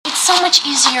so much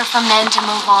easier for men to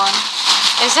move on.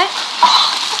 Is it? Oh,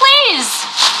 please!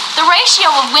 The ratio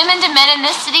of women to men in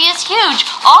this city is huge.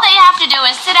 All they have to do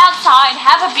is sit outside,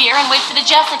 have a beer, and wait for the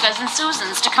Jessicas and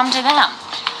Susans to come to them.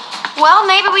 Well,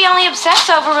 maybe we only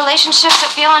obsess over relationships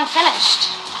that feel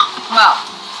unfinished. Well,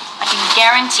 I can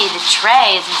guarantee that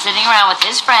Trey isn't sitting around with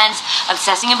his friends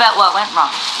obsessing about what went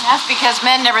wrong. That's because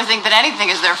men never think that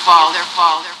anything is their fault.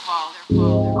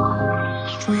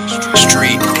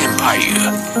 Street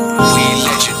Empire, we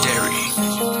legendary.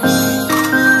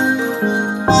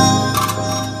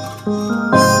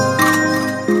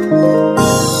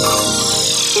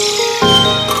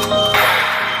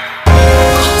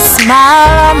 Smile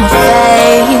on my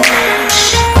face,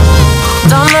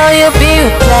 don't know you'll be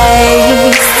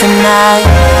replaced tonight.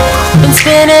 Been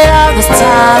spending all this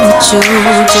time with you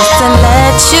just to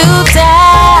let you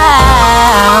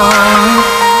down.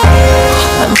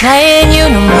 I'm playing you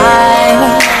no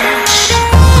mind,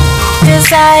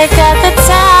 'cause I ain't got the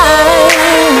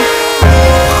time.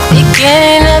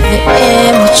 Beginning of the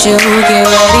end with you, get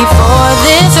ready for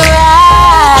this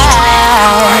ride.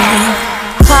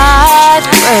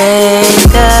 Heartbreaker,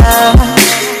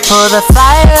 pull the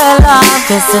fire alarm,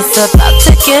 'cause it's about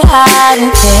to get hot in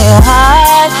here.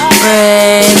 Heartbreaker,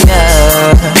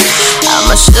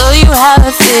 I'ma show you how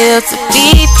it feels to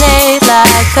be played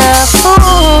like a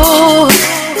fool.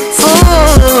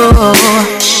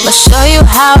 I'ma show you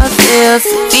how it feels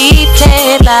to be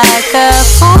played like a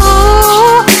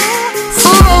fool.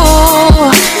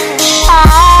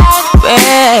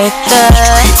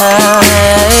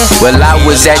 Well, I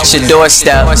was at your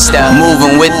doorstep,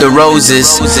 moving with the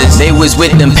roses. They was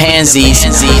with them pansies.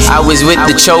 I was with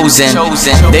the chosen.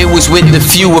 They was with the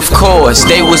few, of course.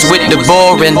 They was with the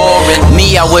boring.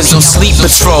 Me, I was on sleep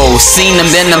patrol. Seen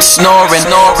them, then I'm snoring.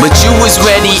 But you was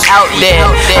ready out there,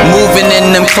 moving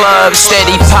in them clubs,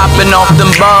 steady popping off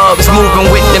them bulbs, moving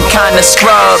with them kind of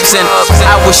scrubs. And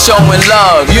I was showing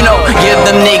love, you know, give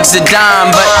them niggas a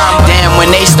dime. But damn, when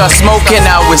they start smoking,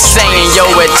 I was saying, yo,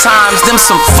 at times, them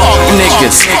some fuck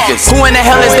niggas. Who in the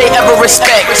hell is they ever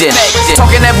respecting?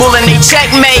 Talking that bull and they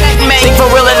checkmate. Think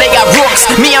for real that they got rooks.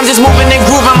 Me, I'm just moving and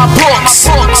grooving my books.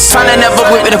 Trying to never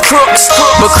whip with the crooks.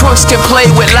 But crooks can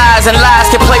play with lies, and lies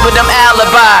can play with them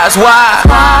alibis. Why?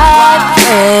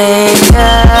 Heartbreaker,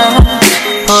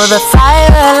 pull the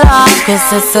fire alarm, 'cause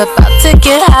it's about to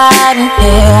get hot in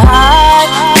here.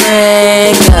 Heartbreaker,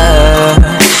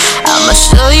 I'ma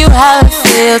show you how it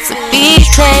feels to be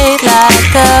played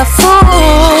like a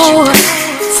fool.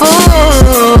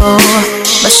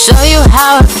 I'ma show you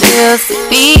how it feels to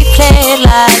be played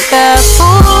like a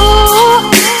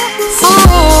fool.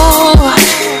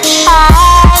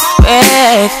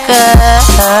 Heartbreaker.